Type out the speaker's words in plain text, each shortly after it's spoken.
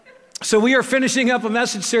So we are finishing up a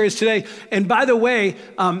message series today. And by the way,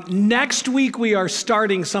 next week we are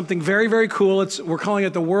starting something very, very cool. We're calling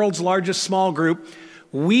it the world's largest small group.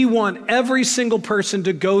 We want every single person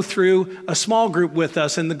to go through a small group with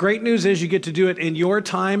us. And the great news is you get to do it in your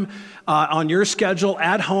time, on your schedule,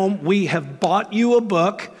 at home. We have bought you a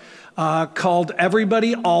book called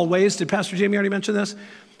Everybody Always. Did Pastor Jamie already mention this?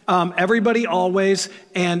 Everybody Always.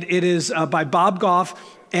 And it is by Bob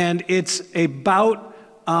Goff. And it's about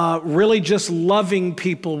really just loving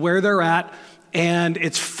people where they're at. And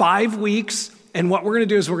it's 5 weeks. And what we're going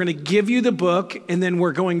to do is we're going to give you the book, and then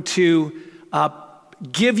we're going to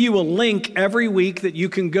give you a link every week that you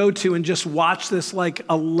can go to and just watch this like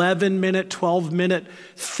 11-minute, 12-minute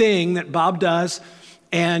thing that Bob does.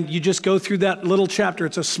 And you just go through that little chapter.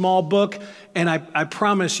 It's a small book, and I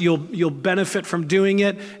promise you'll benefit from doing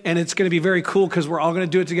it. And it's going to be very cool because we're all going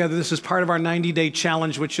to do it together. This is part of our 90-day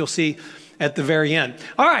challenge, which you'll see at the very end.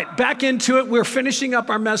 All right, back into it. We're finishing up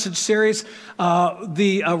our message series,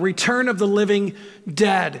 the Return of the Living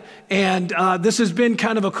Dead. And this has been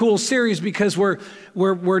kind of a cool series because we're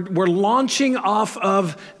launching off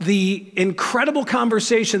of the incredible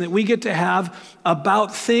conversation that we get to have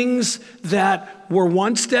about things that were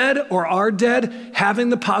once dead or are dead, having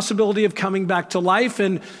the possibility of coming back to life.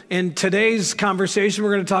 And in today's conversation,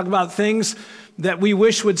 we're going to talk about things that we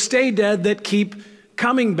wish would stay dead that keep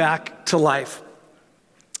coming back to life.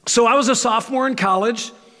 So I was a sophomore in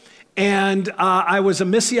college, and I was a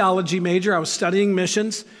missiology major. I was studying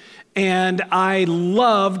missions, and I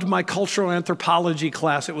loved my cultural anthropology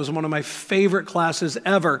class. It was one of my favorite classes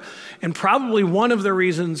ever. And probably one of the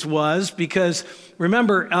reasons was because,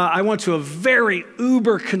 remember, I went to a very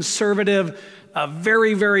uber conservative,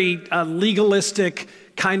 very, very legalistic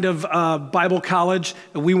kind of Bible college.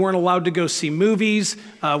 We weren't allowed to go see movies.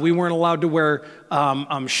 We weren't allowed to wear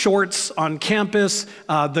shorts on campus.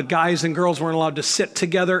 The guys and girls weren't allowed to sit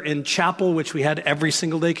together in chapel, which we had every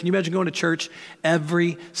single day. Can you imagine going to church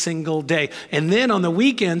every single day? And then on the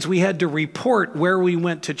weekends, we had to report where we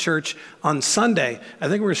went to church on Sunday. I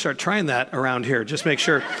think we're going to start trying that around here. Just make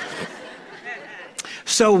sure.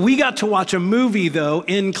 So we got to watch a movie, though,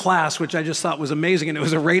 in class, which I just thought was amazing. And it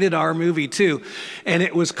was a rated R movie, too. And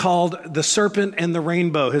it was called The Serpent and the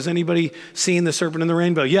Rainbow. Has anybody seen The Serpent and the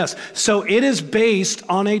Rainbow? Yes. So it is based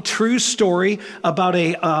on a true story about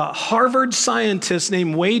a Harvard scientist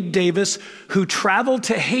named Wade Davis who traveled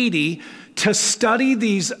to Haiti to study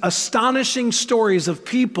these astonishing stories of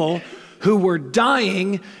people who were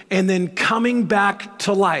dying and then coming back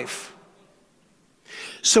to life.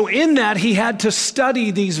 So in that, he had to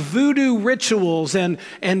study these voodoo rituals and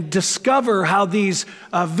discover how these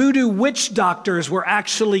voodoo witch doctors were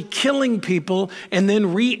actually killing people and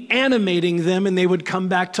then reanimating them, and they would come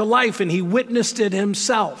back to life, and he witnessed it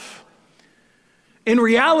himself. In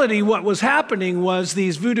reality, what was happening was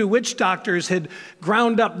these voodoo witch doctors had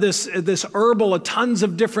ground up this herbal, tons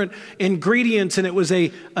of different ingredients, and it was a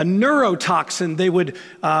neurotoxin. They would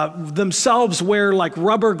themselves wear like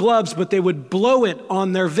rubber gloves, but they would blow it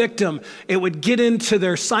on their victim. It would get into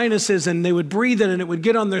their sinuses, and they would breathe it, and it would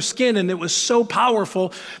get on their skin, and it was so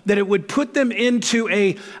powerful that it would put them into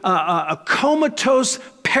a comatose,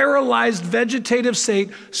 paralyzed vegetative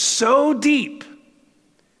state so deep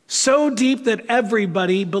that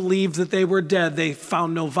everybody believed that they were dead. They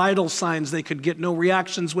found no vital signs. They could get no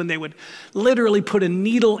reactions when they would literally put a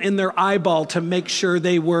needle in their eyeball to make sure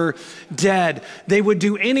they were dead. They would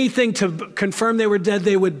do anything to confirm they were dead.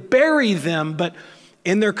 They would bury them, but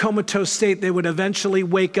in their comatose state, they would eventually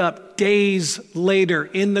wake up days later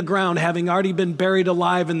in the ground, having already been buried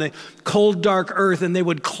alive in the cold, dark earth, and they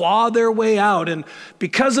would claw their way out. And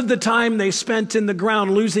because of the time they spent in the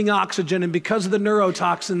ground losing oxygen, and because of the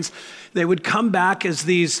neurotoxins, they would come back as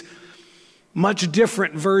these much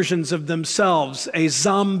different versions of themselves, a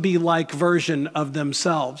zombie-like version of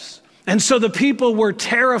themselves. And so the people were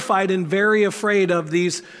terrified and very afraid of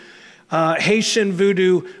these Haitian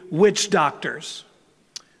voodoo witch doctors.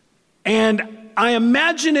 And I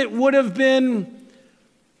imagine it would have been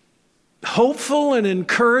hopeful and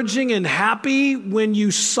encouraging and happy when you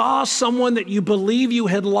saw someone that you believe you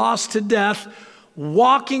had lost to death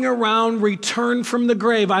walking around, returned from the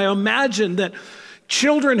grave. I imagine that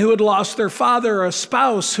children who had lost their father, or a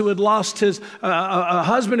spouse who had lost a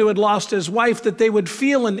husband who had lost his wife, that they would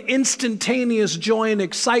feel an instantaneous joy and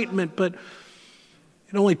excitement, but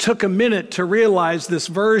it only took a minute to realize this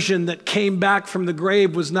version that came back from the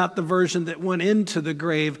grave was not the version that went into the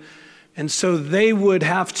grave. And so they would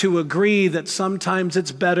have to agree that sometimes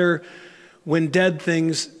it's better when dead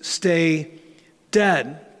things stay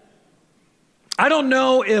dead. I don't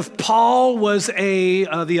know if Paul was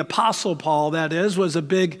the Apostle Paul, that is, was a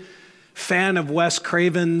big fan of Wes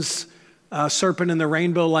Craven's Serpent in the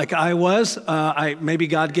Rainbow like I was. Maybe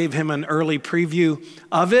God gave him an early preview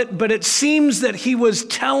of it, but it seems that he was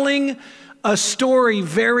telling a story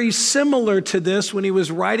very similar to this when he was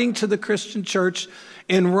writing to the Christian church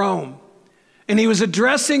in Rome. And he was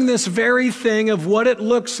addressing this very thing of what it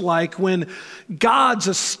looks like when God's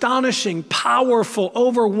astonishing, powerful,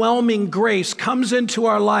 overwhelming grace comes into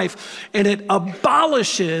our life and it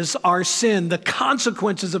abolishes our sin, the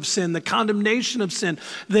consequences of sin, the condemnation of sin,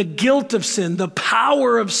 the guilt of sin, the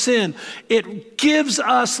power of sin. It gives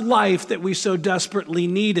us life that we so desperately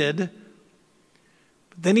needed.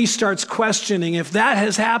 Then he starts questioning, if that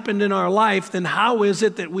has happened in our life, then how is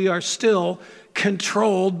it that we are still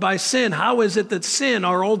controlled by sin? How is it that sin,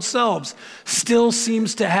 our old selves, still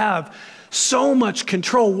seems to have so much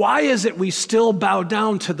control? Why is it we still bow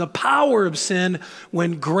down to the power of sin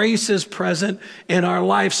when grace is present in our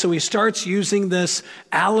life? So he starts using this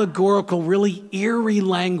allegorical, really eerie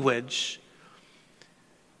language.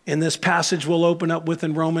 In this passage we'll open up with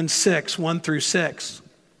in Romans 6, 1-6.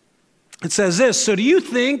 It says this, so do you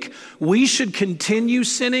think we should continue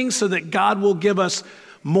sinning so that God will give us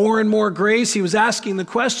more and more grace? He was asking the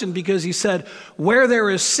question because he said, where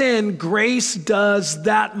there is sin, grace does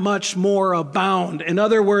that much more abound. In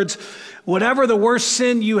other words, whatever the worst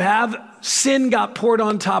sin you have, sin got poured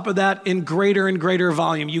on top of that in greater and greater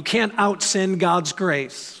volume. You can't out-sin God's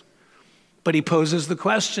grace. But he poses the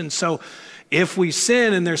question, so if we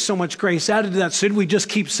sin and there's so much grace added to that, should we just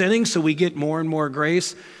keep sinning so we get more and more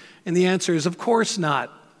grace? And the answer is, of course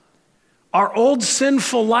not. Our old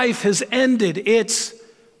sinful life has ended. It's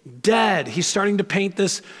dead. He's starting to paint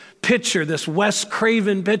this picture, this Wes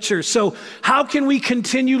Craven picture. So how can we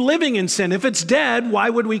continue living in sin? If it's dead, why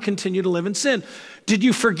would we continue to live in sin? Did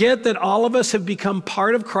you forget that all of us have become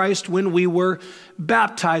part of Christ when we were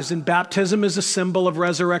baptized? And baptism is a symbol of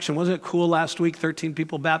resurrection. Wasn't it cool last week? 13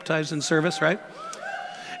 people baptized in service, right?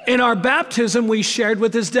 In our baptism, we shared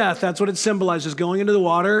with his death. That's what it symbolizes. Going into the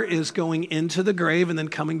water is going into the grave and then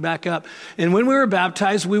coming back up. And when we were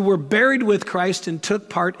baptized, we were buried with Christ and took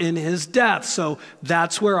part in his death. So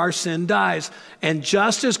that's where our sin dies. And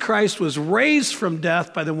just as Christ was raised from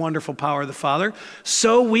death by the wonderful power of the Father,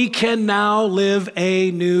 so we can now live a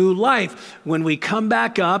new life. When we come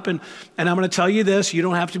back up, and I'm going to tell you this, you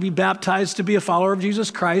don't have to be baptized to be a follower of Jesus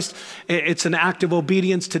Christ. It's an act of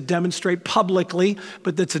obedience to demonstrate publicly,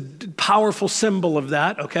 but that's a powerful symbol of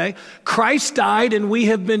that, okay? Christ died and we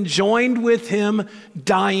have been joined with him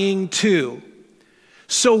dying too.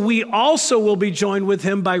 So we also will be joined with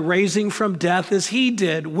him by raising from death as he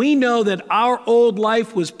did. We know that our old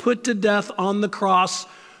life was put to death on the cross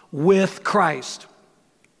with Christ.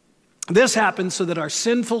 This happened so that our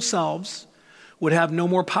sinful selves would have no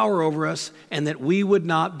more power over us and that we would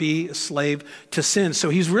not be a slave to sin. So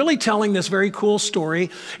he's really telling this very cool story,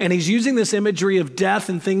 and he's using this imagery of death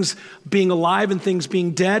and things being alive and things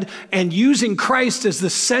being dead, and using Christ as the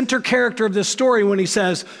center character of this story when he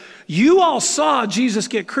says, you all saw Jesus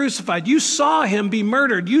get crucified. You saw him be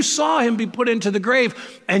murdered. You saw him be put into the grave,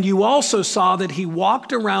 and you also saw that he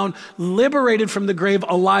walked around liberated from the grave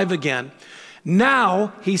alive again.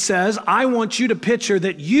 Now, he says, I want you to picture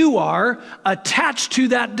that you are attached to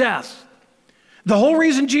that death. The whole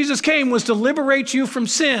reason Jesus came was to liberate you from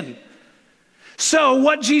sin. So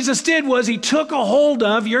what Jesus did was he took a hold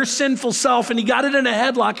of your sinful self and he got it in a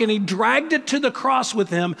headlock and he dragged it to the cross with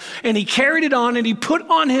him and he carried it on and he put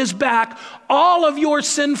on his back all of your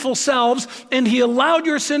sinful selves and he allowed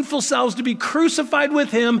your sinful selves to be crucified with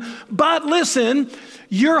him. But listen,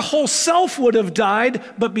 your whole self would have died,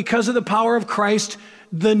 but because of the power of Christ,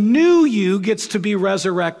 the new you gets to be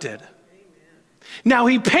resurrected. Amen. Now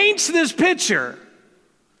he paints this picture,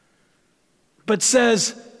 but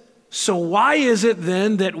says, so why is it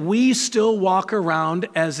then that we still walk around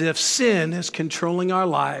as if sin is controlling our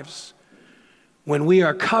lives when we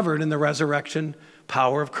are covered in the resurrection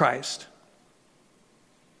power of Christ?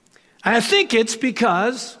 And I think it's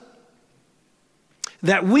because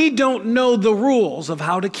that we don't know the rules of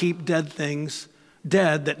how to keep dead things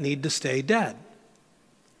dead that need to stay dead.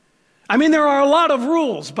 I mean, there are a lot of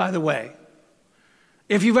rules, by the way.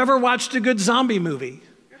 If you've ever watched a good zombie movie,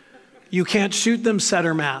 you can't shoot them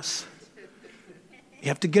center mass. You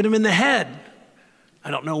have to get them in the head.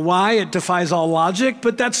 I don't know why, it defies all logic,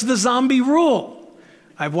 but that's the zombie rule.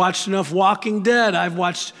 I've watched enough Walking Dead. I've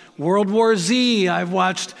watched World War Z. I've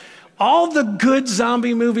watched all the good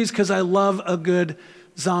zombie movies because I love a good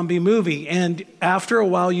zombie movie. And after a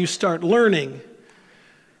while, you start learning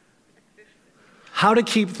how to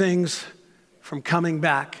keep things from coming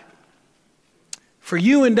back. For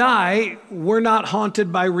you and I, we're not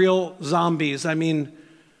haunted by real zombies. I mean,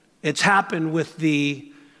 It's happened with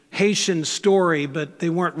the Haitian story, but they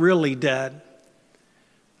weren't really dead.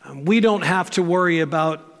 We don't have to worry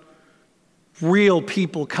about real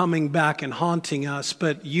people coming back and haunting us,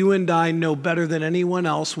 but you and I know better than anyone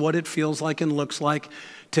else what it feels like and looks like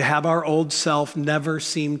to have our old self never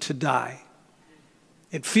seem to die.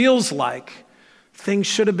 It feels like things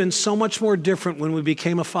should have been so much more different when we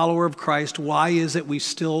became a follower of Christ. Why is it we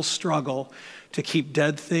still struggle to keep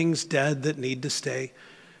dead things dead that need to stay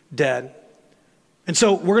dead? And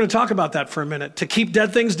so we're going to talk about that for a minute. To keep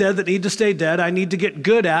dead things dead that need to stay dead, I need to get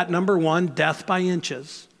good at, number one, death by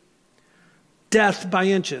inches. Death by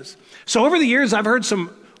inches. So over the years, I've heard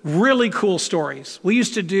some really cool stories. We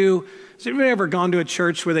used to do, has anybody ever gone to a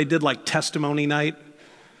church where they did like testimony night?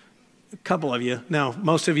 A couple of you. No,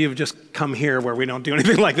 most of you have just come here where we don't do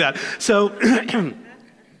anything like that. So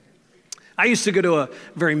I used to go to a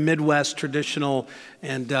very Midwest traditional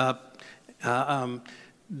and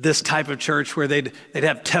this type of church where they'd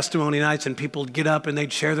have testimony nights and people would get up and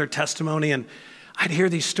they'd share their testimony, and I'd hear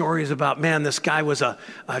these stories about, man, this guy was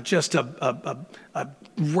just a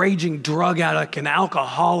raging drug addict, an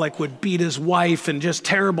alcoholic, would beat his wife and just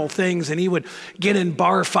terrible things, and he would get in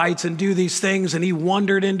bar fights and do these things, and he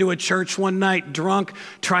wandered into a church one night drunk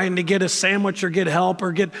trying to get a sandwich or get help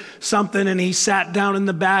or get something, and he sat down in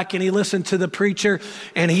the back and he listened to the preacher,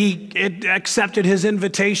 and he accepted his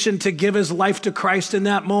invitation to give his life to Christ in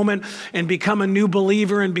that moment and become a new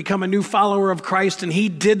believer and become a new follower of Christ, and he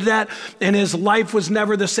did that, and his life was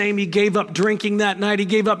never the same. He gave up drinking that night. He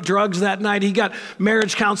gave up drugs that night. He got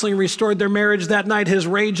marriage counseling, restored their marriage that night. His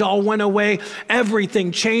rage all went away.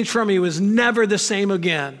 Everything changed for him. He was never the same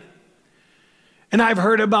again. And I've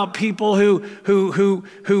heard about people who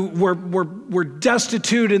were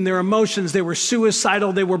destitute in their emotions. They were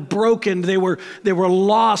suicidal. They were broken. They were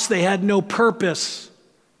lost. They had no purpose.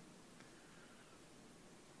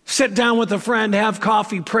 Sit down with a friend, have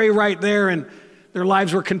coffee, pray right there, and their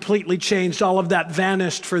lives were completely changed. All of that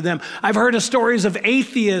vanished for them. I've heard of stories of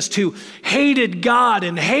atheists who hated God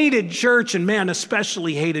and hated church, and man,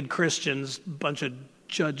 especially hated Christians. Bunch of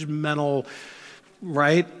judgmental,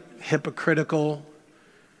 right? Hypocritical.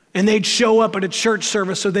 And they'd show up at a church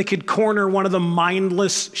service so they could corner one of the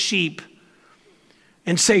mindless sheep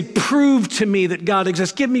and say, prove to me that God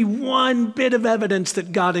exists. Give me one bit of evidence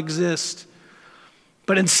that God exists.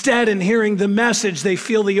 But instead, in hearing the message, they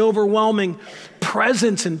feel the overwhelming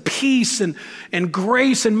presence and peace and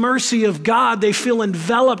grace and mercy of God. They feel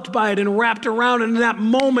enveloped by it and wrapped around. And in that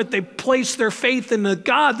moment, they place their faith in the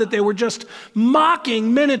God that they were just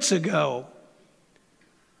mocking minutes ago.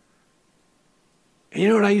 And you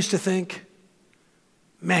know what I used to think?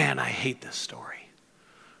 Man, I hate this story.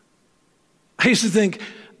 I used to think,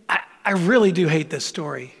 I really do hate this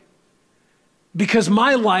story. Because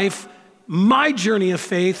my life, my journey of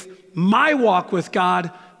faith, my walk with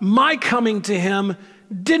God, my coming to Him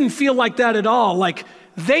didn't feel like that at all. Like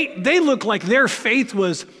they looked like their faith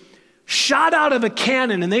was shot out of a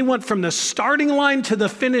cannon, and they went from the starting line to the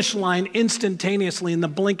finish line instantaneously in the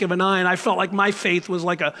blink of an eye. And I felt like my faith was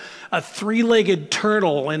like a three-legged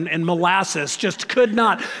turtle in molasses, just could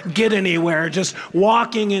not get anywhere, just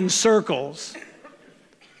walking in circles.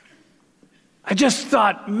 I just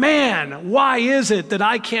thought, man, why is it that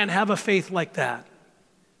I can't have a faith like that?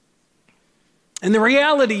 And the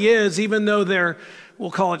reality is, even though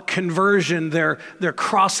we'll call it conversion, they're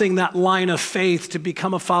crossing that line of faith to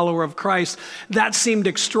become a follower of Christ, that seemed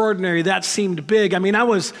extraordinary, that seemed big. I mean, I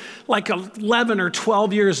was like 11 or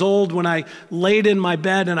 12 years old when I laid in my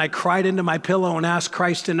bed and I cried into my pillow and asked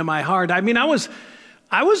Christ into my heart. I mean, I was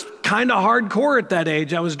kind of hardcore at that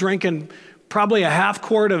age. I was drinking probably a half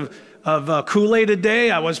quart of Kool-Aid a day.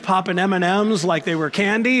 I was popping M&Ms like they were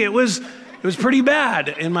candy. It was pretty bad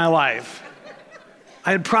in my life. I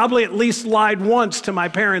had probably at least lied once to my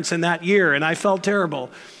parents in that year, and I felt terrible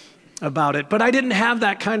about it. But I didn't have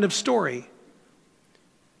that kind of story.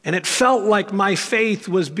 And it felt like my faith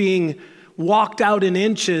was being walked out in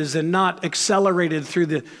inches and not accelerated through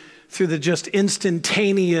the just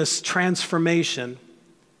instantaneous transformation.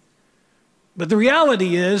 But the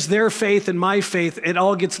reality is, their faith and my faith, it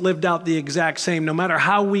all gets lived out the exact same. No matter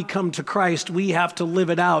how we come to Christ, we have to live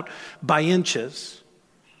it out by inches.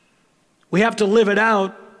 We have to live it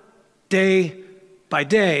out day by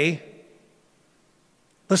day.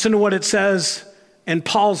 Listen to what it says in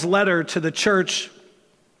Paul's letter to the church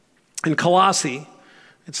in Colossae.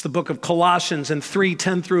 It's the book of Colossians in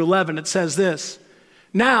 3:10 through 11. It says this: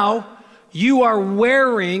 now you are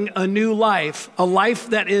wearing a new life, a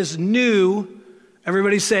life that is new,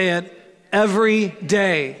 everybody say it, every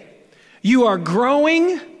day. You are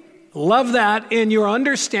growing Love that, in your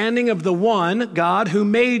understanding of the one, God, who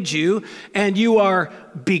made you, and you are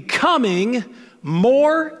becoming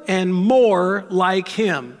more and more like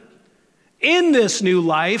him. In this new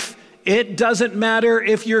life, it doesn't matter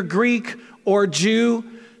if you're Greek or Jew,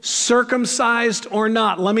 circumcised or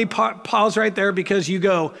not. Let me pause right there, because you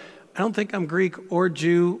go, I don't think I'm Greek or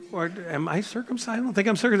Jew, or am I circumcised? I don't think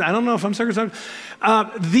I'm circumcised. I don't know if I'm circumcised.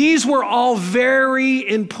 These were all very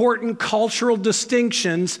important cultural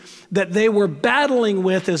distinctions that they were battling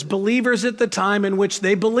with as believers at the time, in which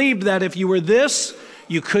they believed that if you were this,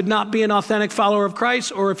 you could not be an authentic follower of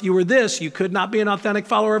Christ, or if you were this, you could not be an authentic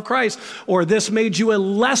follower of Christ, or this made you a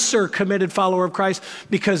lesser committed follower of Christ,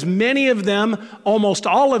 because many of them, almost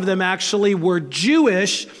all of them actually, were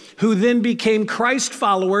Jewish, who then became Christ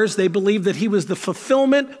followers. They believed that he was the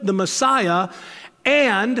fulfillment, the Messiah,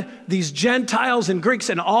 and these Gentiles and Greeks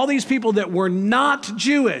and all these people that were not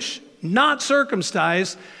Jewish, not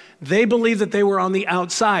circumcised, they believed that they were on the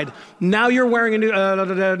outside. Now you're wearing a new,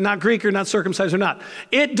 not Greek or not circumcised or not.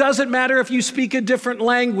 It doesn't matter if you speak a different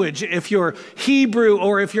language, if you're Hebrew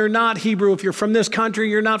or if you're not Hebrew, if you're from this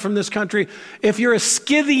country, you're not from this country. If you're a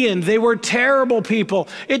Scythian, they were terrible people.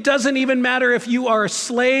 It doesn't even matter if you are a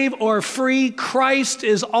slave or free. Christ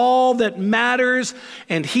is all that matters,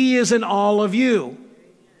 and he is in all of you.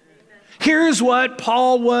 Here's what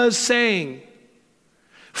Paul was saying.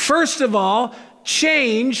 First of all,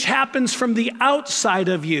 change happens from the outside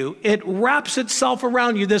of you. It wraps itself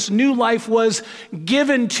around you. This new life was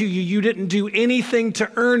given to you. You didn't do anything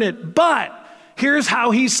to earn it. But here's how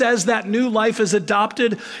he says that new life is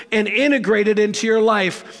adopted and integrated into your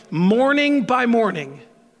life. Morning by morning,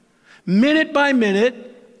 minute by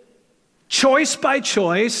minute, choice by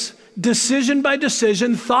choice, decision by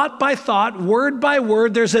decision, thought by thought, word by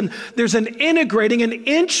word. There's an integrating, an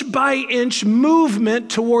inch by inch movement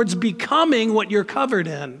towards becoming what you're covered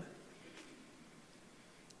in.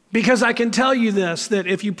 Because I can tell you this, that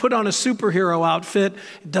if you put on a superhero outfit,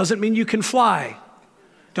 it doesn't mean you can fly.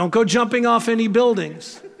 Don't go jumping off any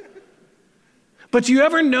buildings. But do you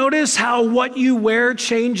ever notice how what you wear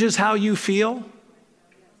changes how you feel?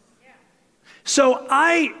 So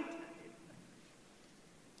I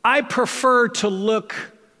prefer to look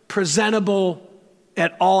presentable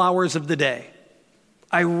at all hours of the day.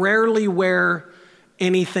 I rarely wear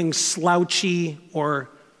anything slouchy or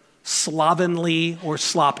slovenly or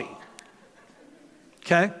sloppy.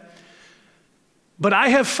 Okay? But I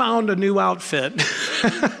have found a new outfit.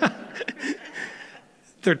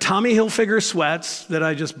 They're Tommy Hilfiger sweats that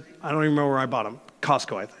I don't even remember where I bought them.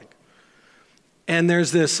 Costco, I think. And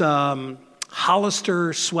there's this Hollister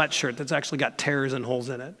sweatshirt that's actually got tears and holes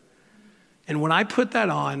in it. And when I put that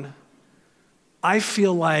on, I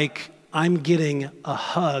feel like I'm getting a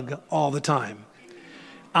hug all the time.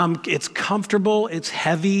 It's comfortable, it's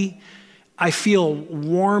heavy, I feel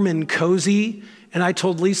warm and cozy. And I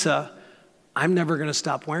told Lisa, I'm never gonna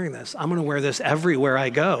stop wearing this. I'm gonna wear this everywhere I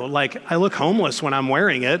go. Like, I look homeless when I'm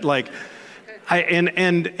wearing it. Like,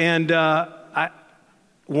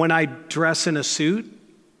 when I dress in a suit,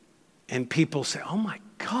 and people say, oh my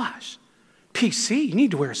gosh, PC, you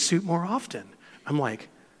need to wear a suit more often. I'm like,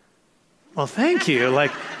 well, thank you.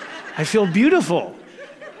 Like, I feel beautiful.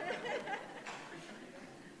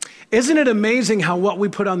 Isn't it amazing how what we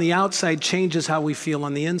put on the outside changes how we feel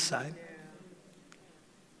on the inside?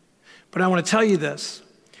 But I want to tell you this,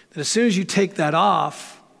 that as soon as you take that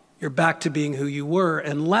off, you're back to being who you were,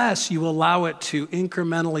 unless you allow it to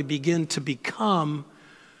incrementally begin to become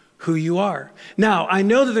who you are. Now, I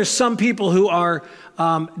know that there's some people who are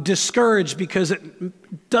discouraged because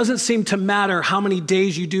it doesn't seem to matter how many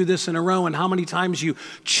days you do this in a row and how many times you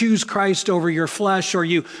choose Christ over your flesh, or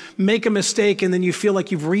you make a mistake and then you feel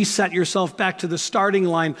like you've reset yourself back to the starting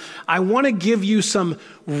line. I want to give you some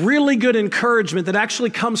really good encouragement that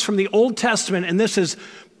actually comes from the Old Testament, and this is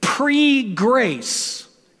pre-grace.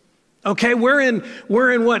 Okay, we're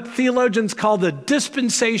in what theologians call the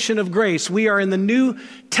dispensation of grace. We are in the New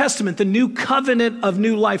Testament, the new covenant of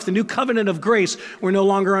new life, the new covenant of grace. We're no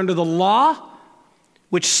longer under the law,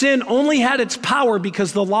 which sin only had its power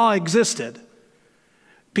because the law existed.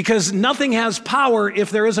 Because nothing has power if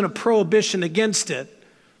there isn't a prohibition against it,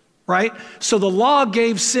 right? So the law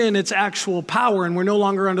gave sin its actual power, and we're no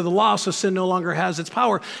longer under the law, so sin no longer has its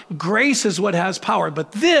power. Grace is what has power.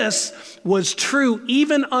 But this was true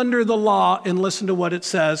even under the law, and listen to what it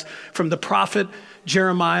says from the prophet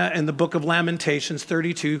Jeremiah in the book of Lamentations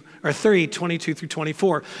 3, 22 through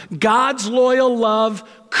 24. God's loyal love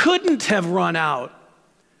couldn't have run out.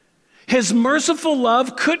 His merciful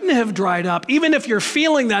love couldn't have dried up. Even if you're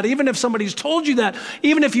feeling that, even if somebody's told you that,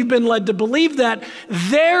 even if you've been led to believe that,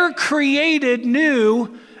 they're created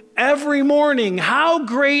new every morning, how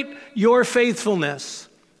great your faithfulness.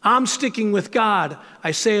 I'm sticking with God.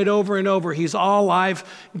 I say it over and over. He's all I've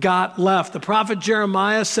got left. The prophet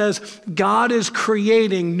Jeremiah says, God is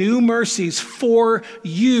creating new mercies for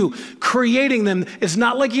you, creating them. It's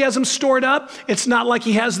not like he has them stored up. It's not like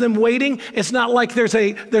he has them waiting. It's not like there's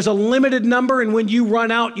a limited number, and when you run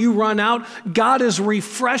out, you run out. God is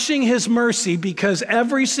refreshing his mercy because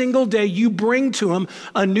every single day you bring to him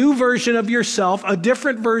a new version of yourself, a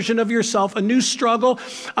different version of yourself, a new struggle,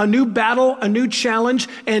 a new battle, a new challenge,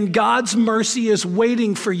 and God's mercy is waiting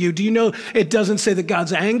for you. Do you know it doesn't say that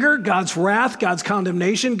God's anger, God's wrath, God's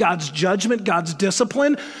condemnation, God's judgment, God's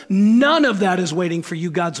discipline, none of that is waiting for you.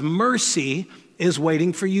 God's mercy is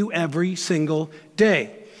waiting for you every single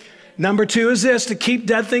day. Number 2 is this: to keep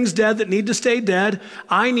dead things dead that need to stay dead,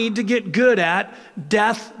 I need to get good at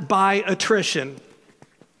death by attrition.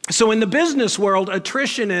 So in the business world,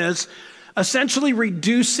 attrition is essentially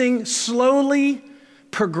slowly,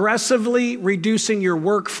 progressively reducing your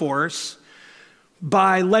workforce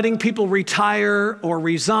by letting people retire or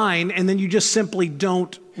resign, and then you just simply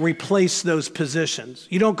don't replace those positions.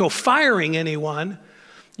 You don't go firing anyone.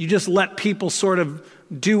 You just let people sort of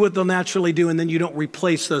do what they'll naturally do, and then you don't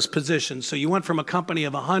replace those positions. So you went from a company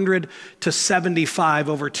of 100 to 75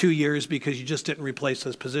 over 2 years because you just didn't replace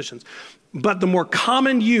those positions. But the more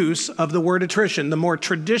common use of the word attrition, the more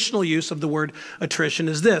traditional use of the word attrition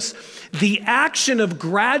is this: the action of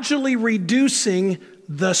gradually reducing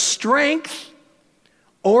the strength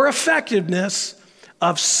or effectiveness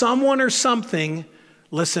of someone or something,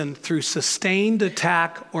 listen, through sustained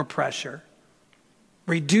attack or pressure.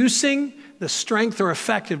 Reducing the strength or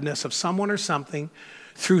effectiveness of someone or something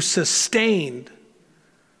through sustained,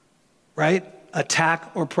 right,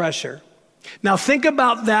 attack or pressure. Now think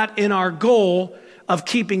about that in our goal of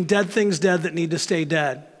keeping dead things dead that need to stay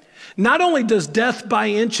dead. Not only does death by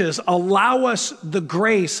inches allow us the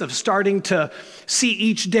grace of starting to see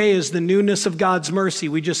each day as the newness of God's mercy.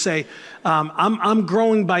 We just say, I'm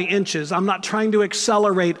growing by inches. I'm not trying to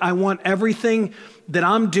accelerate. I want everything that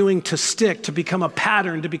I'm doing to stick, to become a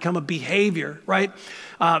pattern, to become a behavior, right?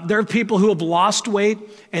 There are people who have lost weight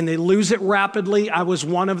and they lose it rapidly. I was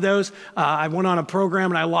one of those. I went on a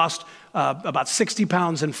program and I lost about 60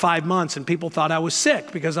 pounds in 5 months, and people thought I was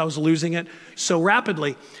sick because I was losing it so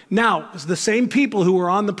rapidly. Now, the same people who were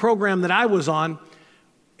on the program that I was on,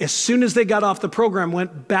 as soon as they got off the program,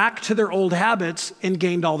 went back to their old habits and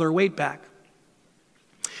gained all their weight back.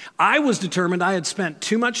 I was determined. I had spent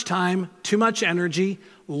too much time, too much energy,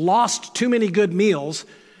 lost too many good meals,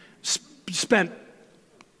 spent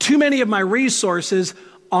too many of my resources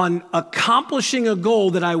on accomplishing a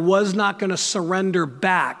goal that I was not going to surrender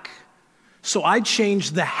back. So I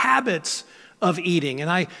changed the habits of eating, and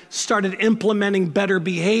I started implementing better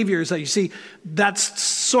behaviors. You see, that's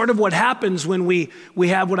sort of what happens when we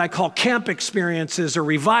have what I call camp experiences or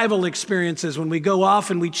revival experiences, when we go off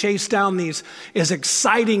and we chase down these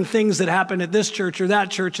exciting things that happen at this church or that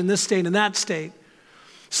church in this state and that state.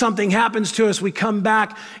 Something happens to us, we come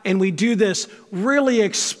back and we do this really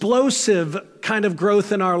explosive kind of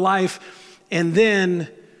growth in our life, and then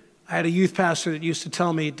I had a youth pastor that used to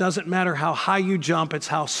tell me, it doesn't matter how high you jump, it's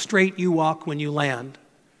how straight you walk when you land.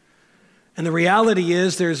 And the reality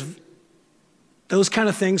is those kind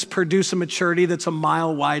of things produce a maturity that's a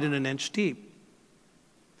mile wide and an inch deep.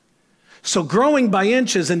 So growing by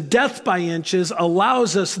inches and death by inches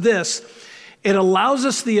allows us this. It allows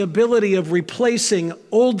us the ability of replacing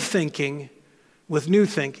old thinking with new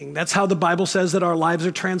thinking. That's how the Bible says that our lives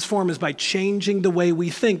are transformed, is by changing the way we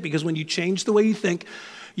think. Because when you change the way you think,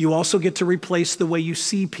 you also get to replace the way you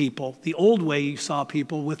see people, the old way you saw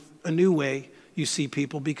people, with a new way you see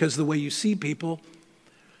people, because the way you see people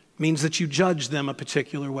means that you judge them a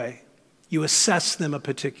particular way. You assess them a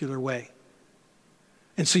particular way.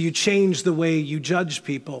 And so you change the way you judge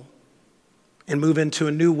people and move into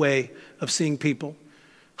a new way of seeing people.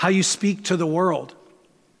 How you speak to the world.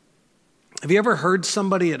 Have you ever heard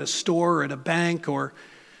somebody at a store or at a bank or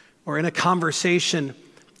in a conversation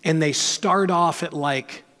and they start off at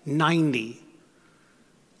like 90?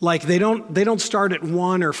 Like they don't start at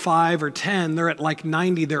 1 or 5 or 10, they're at like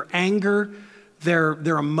 90. Their anger,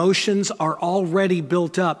 their emotions are already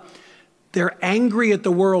built up. They're angry at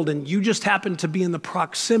the world, and you just happen to be in the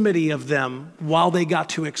proximity of them while they got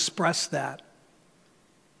to express that.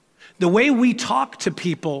 The way we talk to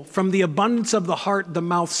people, from the abundance of the heart, the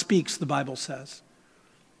mouth speaks, the Bible says.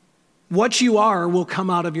 What you are will come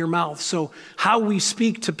out of your mouth. So how we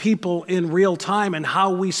speak to people in real time and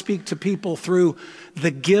how we speak to people through the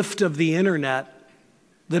gift of the internet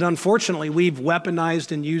that unfortunately we've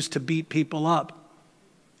weaponized and used to beat people up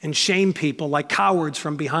and shame people like cowards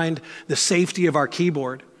from behind the safety of our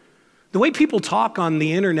keyboard. The way people talk on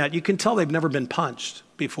the internet, you can tell they've never been punched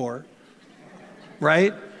before,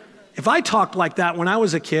 right? If I talked like that when I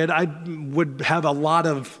was a kid, I would have a lot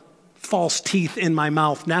of false teeth in my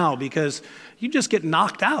mouth now because you just get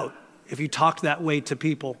knocked out if you talk that way to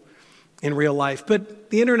people in real life. But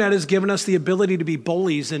the internet has given us the ability to be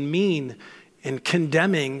bullies and mean and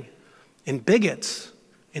condemning and bigots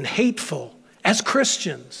and hateful as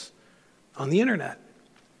Christians on the internet.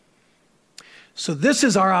 So this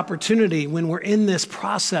is our opportunity when we're in this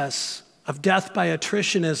process of death by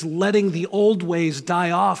attrition, is letting the old ways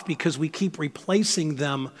die off because we keep replacing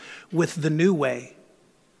them with the new way.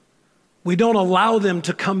 We don't allow them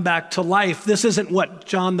to come back to life. This isn't what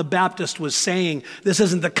John the Baptist was saying. This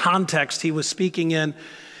isn't the context he was speaking in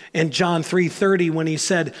John 3:30 when he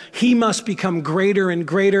said, he must become greater and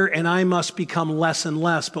greater and I must become less and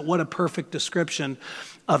less. But what a perfect description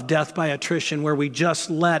of death by attrition, where we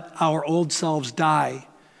just let our old selves die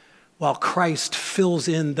while Christ fills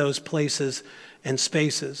in those places and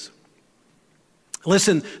spaces.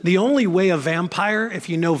 Listen, the only way a vampire, if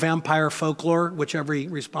you know vampire folklore, which every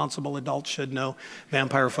responsible adult should know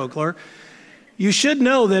vampire folklore, you should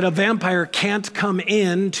know that a vampire can't come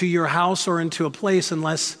into your house or into a place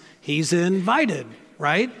unless he's invited,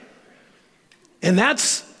 right? And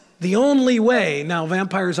that's the only way. Now,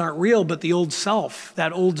 vampires aren't real, but the old self,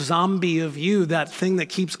 that old zombie of you, that thing that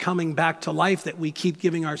keeps coming back to life that we keep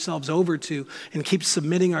giving ourselves over to and keep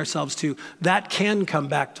submitting ourselves to, that can come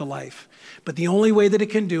back to life. But the only way that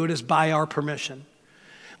it can do it is by our permission.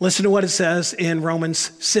 Listen to what it says in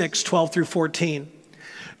Romans 6:12 through 14.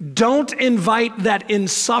 Don't invite that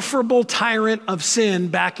insufferable tyrant of sin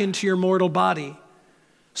back into your mortal body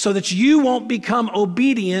so that you won't become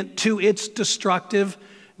obedient to its destructive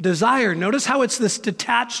desire. Notice how it's this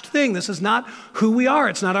detached thing. This is not who we are.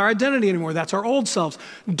 It's not our identity anymore. That's our old selves.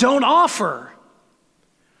 Don't offer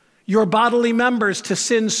your bodily members to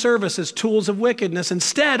sin's service as tools of wickedness.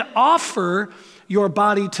 Instead, offer your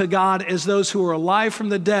body to God as those who are alive from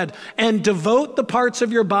the dead, and devote the parts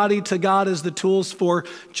of your body to God as the tools for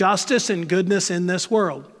justice and goodness in this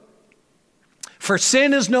world. For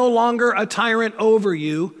sin is no longer a tyrant over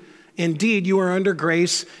you. Indeed, you are under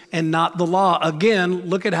grace and not the law. Again,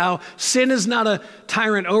 look at how sin is not a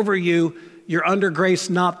tyrant over you. You're under grace,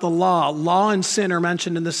 not the law. Law and sin are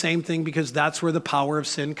mentioned in the same thing because that's where the power of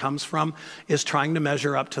sin comes from, is trying to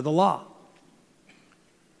measure up to the law.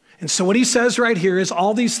 And so what he says right here is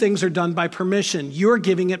all these things are done by permission. You're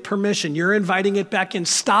giving it permission. You're inviting it back in.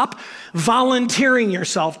 Stop volunteering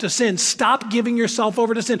yourself to sin. Stop giving yourself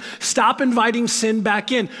over to sin. Stop inviting sin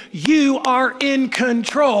back in. You are in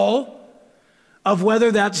control of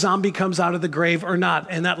whether that zombie comes out of the grave or not.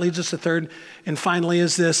 And that leads us to third and finally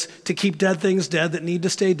is this: to keep dead things dead that need to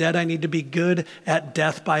stay dead, I need to be good at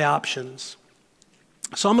death by options.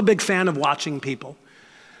 So I'm a big fan of watching people.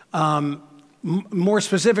 More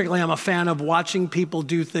specifically, I'm a fan of watching people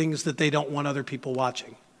do things that they don't want other people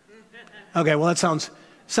watching. Okay, well, that sounds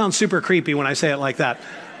super creepy when I say it like that.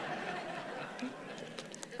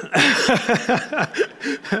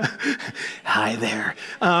 Hi there.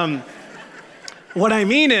 What I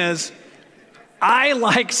mean is, I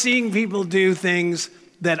like seeing people do things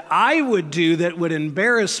that I would do that would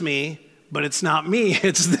embarrass me, but it's not me,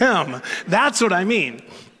 it's them. That's what I mean.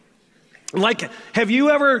 Like, have you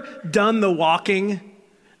ever done the walking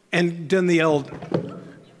and done the old,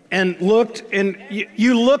 and looked, and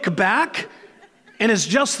you look back, and it's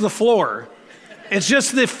just the floor. It's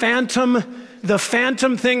just the phantom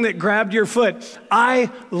thing that grabbed your foot. I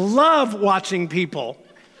love watching people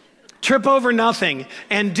trip over nothing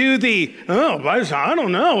and do the, I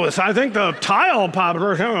don't know, I think the tile popped,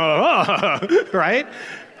 right?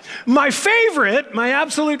 My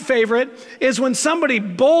absolute favorite is when somebody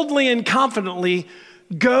boldly and confidently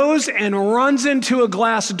goes and runs into a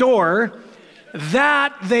glass door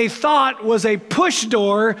that they thought was a push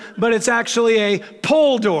door, but it's actually a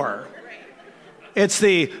pull door. It's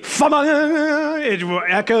it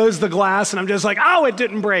echoes the glass, and I'm just like, oh, it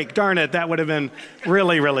didn't break. Darn it, that would have been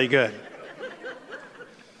really, really good.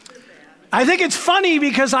 I think it's funny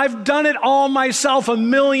because I've done it all myself a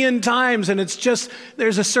million times, and it's just,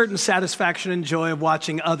 there's a certain satisfaction and joy of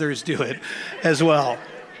watching others do it as well.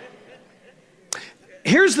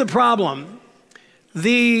 Here's the problem.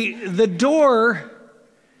 The door,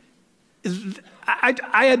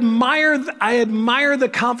 I admire the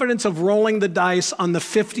confidence of rolling the dice on the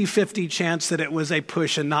 50-50 chance that it was a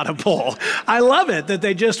push and not a pull. I love it that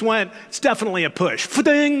they just went, it's definitely a push.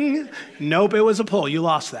 Ding! Nope, it was a pull. You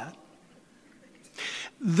lost that.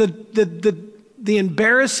 The the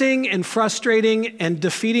embarrassing and frustrating and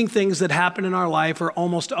defeating things that happen in our life are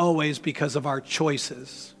almost always because of our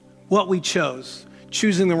choices, what we chose,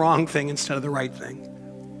 choosing the wrong thing instead of the right thing.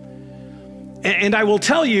 And I will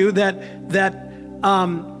tell you that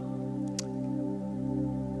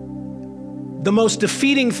the most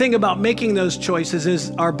defeating thing about making those choices is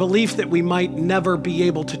our belief that we might never be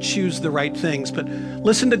able to choose the right things. But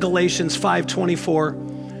listen to Galatians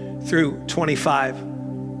 5:24 through 25.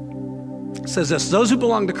 It says this: those who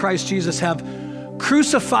belong to Christ Jesus have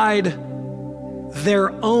crucified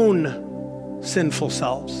their own sinful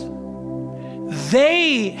selves.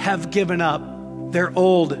 They have given up their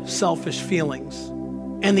old selfish feelings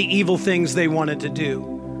and the evil things they wanted to do.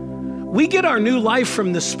 We get our new life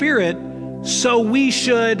from the Spirit, so we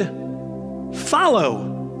should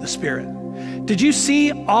follow the Spirit. Did you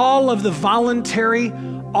see all of the voluntary,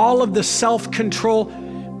 all of the self-control?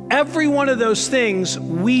 Every one of those things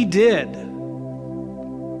we did.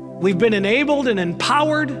 We've been enabled and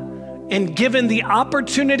empowered and given the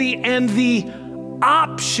opportunity and the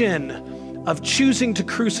option of choosing to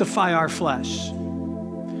crucify our flesh.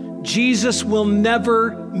 Jesus will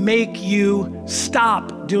never make you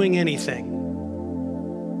stop doing anything.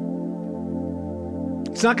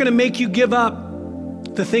 It's not going to make you give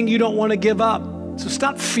up the thing you don't want to give up. So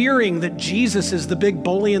stop fearing that Jesus is the big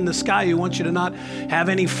bully in the sky who wants you to not have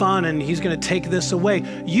any fun and he's going to take this away.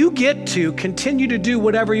 You get to continue to do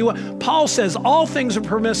whatever you want. Paul says all things are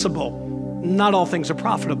permissible, not all things are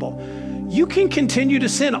profitable. You can continue to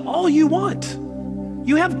sin all you want.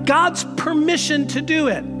 You have God's permission to do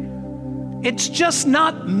it. It's just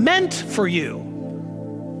not meant for you.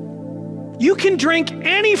 You can drink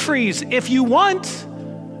antifreeze if you want.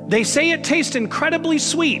 They say it tastes incredibly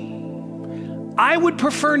sweet. I would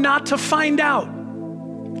prefer not to find out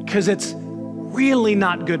because it's really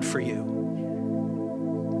not good for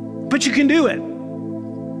you. But you can do it.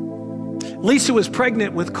 Lisa was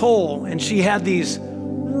pregnant with Cole and she had these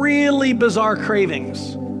really bizarre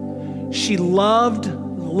cravings. She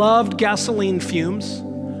loved gasoline fumes,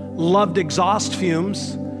 loved exhaust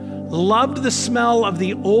fumes, loved the smell of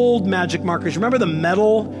the old magic markers. Remember the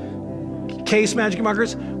metal case magic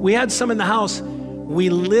markers? We had some in the house. We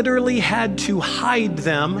literally had to hide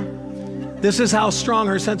them. This is how strong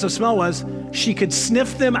her sense of smell was. She could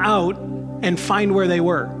sniff them out and find where they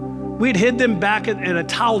were. We'd hid them back in a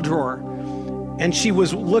towel drawer, and she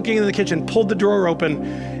was looking in the kitchen, pulled the drawer open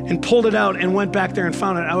and pulled it out and went back there and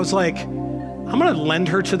found it. I was like, I'm gonna lend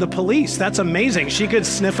her to the police. That's amazing. She could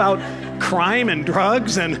sniff out crime and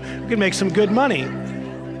drugs and we could make some good money.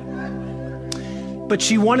 But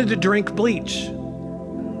she wanted to drink bleach.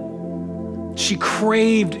 She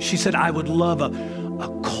said, I would love a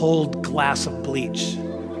cold glass of bleach.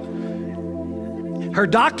 Her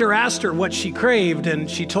doctor asked her what she craved and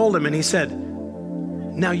she told him and he said,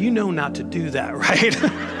 now you know not to do that, right?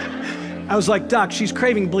 I was like, Doc, she's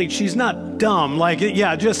craving bleach. She's not dumb.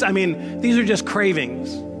 These are just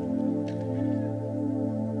cravings.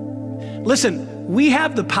 Listen, we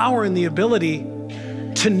have the power and the ability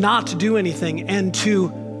to not do anything and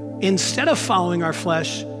to, instead of following our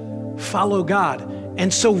flesh, follow God.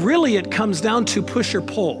 And so really it comes down to push or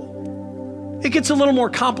pull. It gets a little more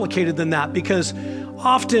complicated than that because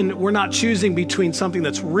often we're not choosing between something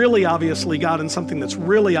that's really obviously God and something that's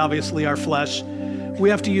really obviously our flesh. We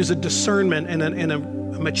have to use a discernment and a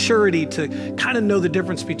maturity to kind of know the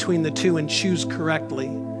difference between the two and choose correctly.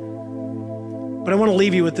 But I want to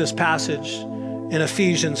leave you with this passage in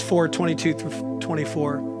Ephesians 4:22 through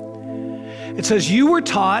 24. It says, you were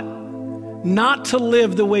taught not to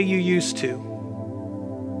live the way you used to.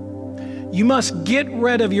 You must get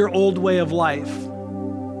rid of your old way of life.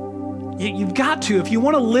 You've got to. If you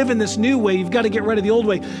want to live in this new way, you've got to get rid of the old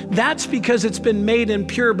way. That's because it's been made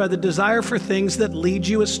impure by the desire for things that lead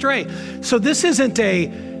you astray. So this isn't a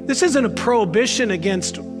prohibition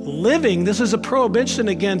against living. This is a prohibition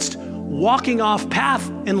against walking off path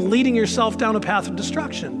and leading yourself down a path of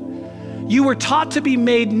destruction. You were taught to be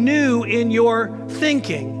made new in your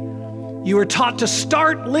thinking. You were taught to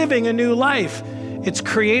start living a new life. It's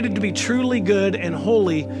created to be truly good and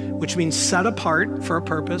holy, which means set apart for a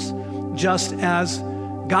purpose, just as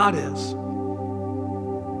God is.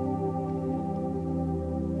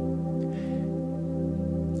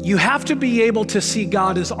 You have to be able to see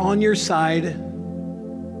God as on your side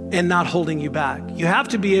and not holding you back. You have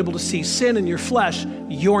to be able to see sin in your flesh,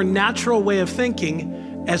 your natural way of thinking,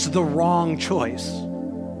 as the wrong choice.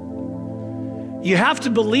 You have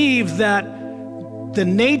to believe that the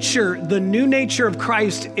new nature of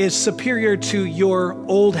Christ is superior to your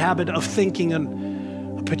old habit of thinking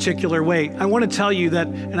and a particular way. I want to tell you that,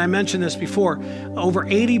 and I mentioned this before, over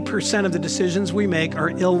 80% of the decisions we make are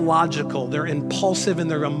illogical. They're impulsive and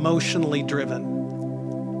they're emotionally driven.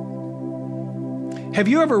 Have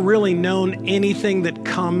you ever really known anything that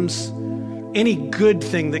comes, any good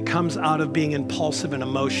thing that comes out of being impulsive and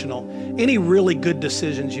emotional? Any really good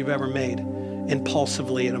decisions you've ever made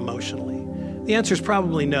impulsively and emotionally? The answer is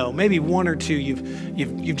probably no. Maybe one or two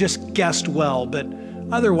you've just guessed well, but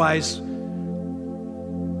otherwise,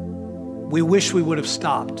 we wish we would have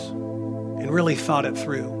stopped and really thought it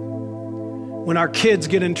through. When our kids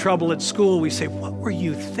get in trouble at school, we say, "What were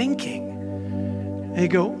you thinking?" And they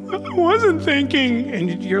go, "I wasn't thinking."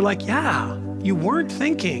 And you're like, "Yeah, you weren't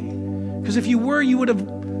thinking. Because if you were, you would have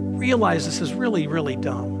realized this is really, really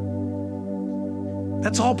dumb."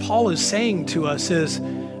 That's all Paul is saying to us is,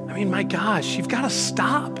 my gosh, you've got to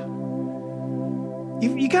stop.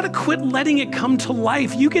 You got to quit letting it come to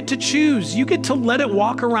life. You get to choose. You get to let it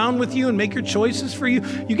walk around with you and make your choices for you.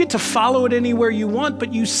 You get to follow it anywhere you want,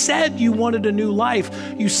 but you said you wanted a new life.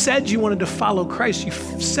 You said you wanted to follow Christ. You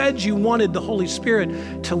said you wanted the Holy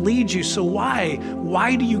Spirit to lead you. So why?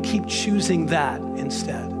 Why do you keep choosing that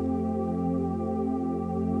instead?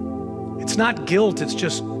 It's not guilt. It's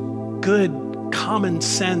just good, common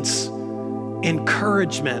sense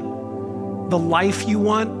encouragement. The life you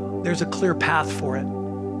want, there's a clear path for it.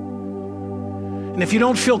 And if you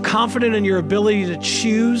don't feel confident in your ability to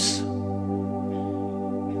choose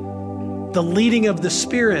the leading of the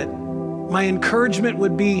Spirit, my encouragement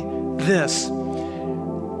would be this.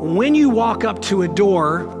 When you walk up to a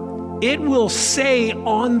door, it will say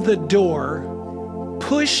on the door,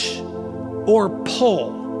 push or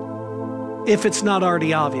pull, if it's not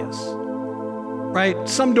already obvious, right?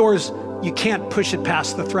 Some doors, you can't push it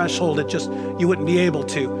past the threshold. You wouldn't be able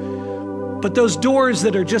to. But those doors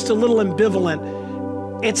that are just a little ambivalent,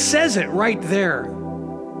 it says it right there.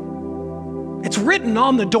 It's written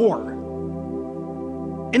on the door.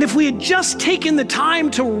 And if we had just taken the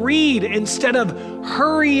time to read instead of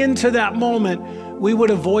hurry into that moment, we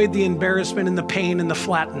would avoid the embarrassment and the pain and the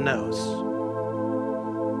flattened nose.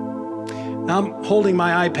 Now I'm holding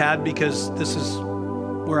my iPad because this is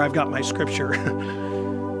where I've got my scripture.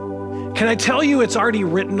 Can I tell you it's already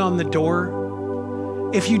written on the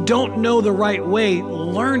door? If you don't know the right way,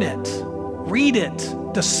 learn it, read it,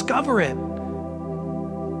 discover it.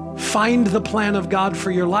 Find the plan of God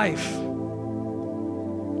for your life.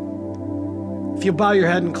 If you bow your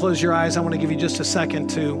head and close your eyes, I want to give you just a second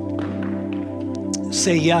to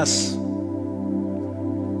say yes.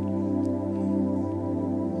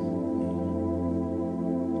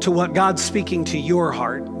 To what God's speaking to your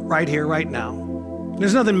heart right here, right now.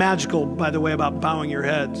 There's nothing magical, by the way, about bowing your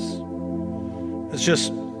heads. It's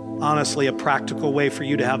just honestly a practical way for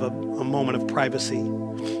you to have a moment of privacy.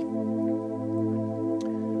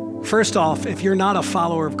 First off, if you're not a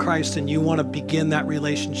follower of Christ and you want to begin that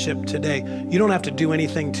relationship today, you don't have to do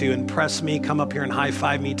anything to impress me, come up here and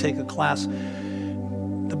high-five me, take a class.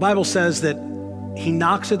 The Bible says that He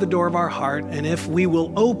knocks at the door of our heart, and if we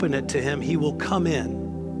will open it to Him, He will come in.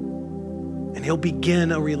 And He'll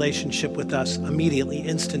begin a relationship with us immediately,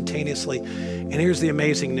 instantaneously. And here's the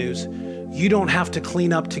amazing news. You don't have to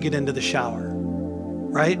clean up to get into the shower,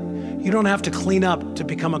 right? You don't have to clean up to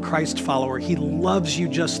become a Christ follower. He loves you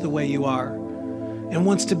just the way you are and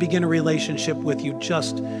wants to begin a relationship with you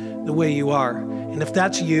just the way you are. And if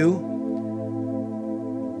that's you,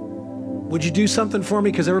 would you do something for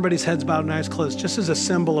me? Because everybody's heads bowed and eyes closed. Just as a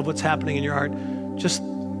symbol of what's happening in your heart, just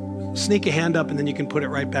sneak a hand up and then you can put it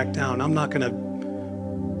right back down. I'm not gonna,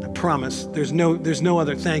 I promise, there's no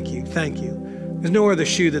other, thank you. There's no other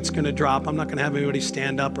shoe that's gonna drop. I'm not gonna have anybody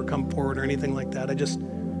stand up or come forward or anything like that.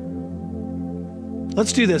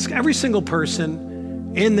 Let's do this. Every single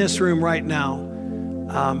person in this room right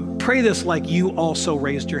now, pray this like you also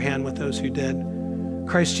raised your hand with those who did.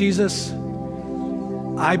 Christ Jesus,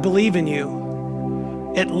 I believe in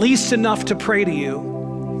you, at least enough to pray to you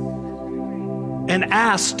and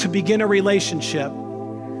ask to begin a relationship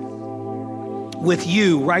with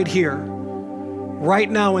you right here, right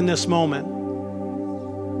now in this moment.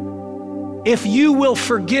 If you will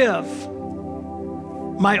forgive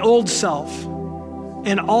my old self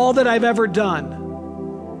and all that I've ever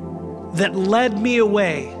done that led me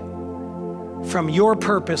away from your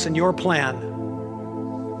purpose and your plan,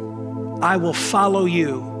 I will follow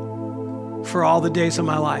you for all the days of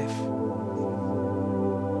my life.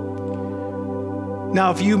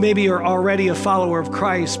 Now, if you maybe are already a follower of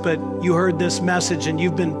Christ, but you heard this message and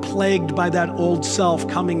you've been plagued by that old self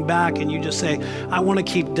coming back and you just say, I want to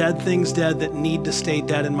keep dead things dead that need to stay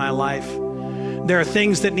dead in my life, There are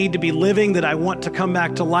things that need to be living that I want to come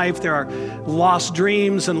back to life. There are lost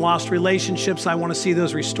dreams and lost relationships. I want to see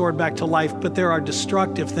those restored back to life. But there are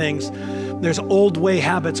destructive things. There's old way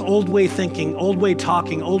habits, old way thinking, old way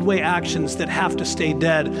talking, old way actions that have to stay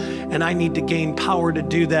dead. And I need to gain power to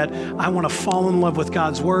do that. I want to fall in love with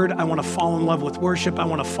God's word. I want to fall in love with worship. I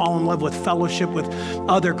want to fall in love with fellowship with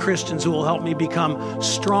other Christians who will help me become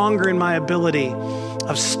stronger in my ability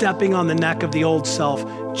of stepping on the neck of the old self,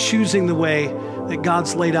 choosing the way that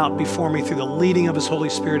God's laid out before me through the leading of his Holy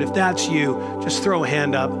Spirit. If that's you, just throw a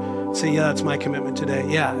hand up and say, yeah, that's my commitment today.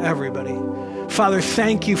 Yeah, everybody. Father,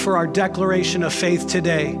 thank you for our declaration of faith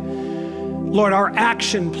today. Lord, our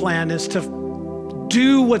action plan is to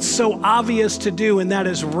do what's so obvious to do, and that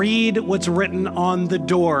is read what's written on the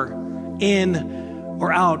door, in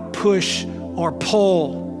or out, push or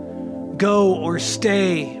pull, go or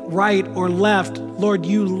stay, right or left. Lord,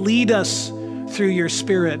 you lead us through your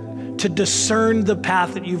Spirit to discern the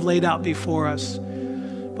path that you've laid out before us.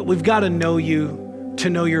 But we've got to know you to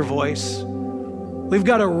know your voice. We've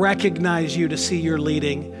got to recognize you to see your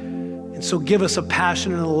leading. And so give us a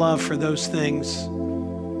passion and a love for those things.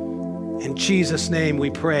 In Jesus' name we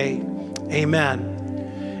pray,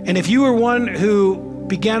 amen. And if you are one who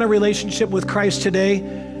began a relationship with Christ today,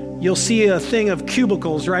 you'll see a thing of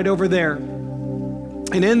cubicles right over there.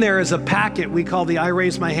 And in there is a packet we call the I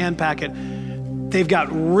Raise My Hand packet. They've got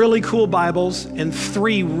really cool Bibles and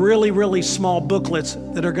 3 really, really small booklets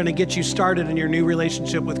that are going to get you started in your new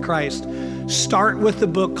relationship with Christ. Start with the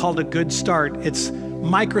book called A Good Start. It's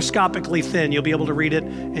microscopically thin. You'll be able to read it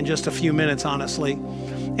in just a few minutes, honestly.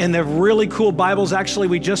 And the really cool Bibles, actually,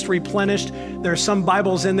 we just replenished. There are some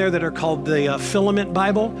Bibles in there that are called the Filament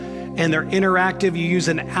Bible, and they're interactive. You use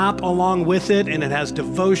an app along with it, and it has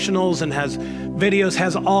devotionals and has videos,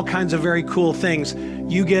 has all kinds of very cool things.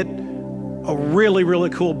 You get a really, really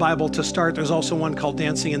cool Bible to start. There's also one called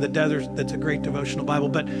Dancing in the Desert that's a great devotional Bible,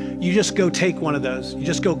 but you just go take one of those. You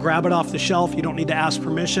just go grab it off the shelf. You don't need to ask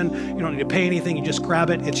permission. You don't need to pay anything. You just grab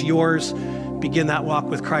it. It's yours. Begin that walk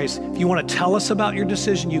with Christ. If you want to tell us about your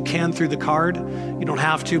decision, you can through the card. You don't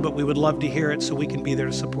have to, but we would love to hear it so we can be there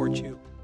to support you.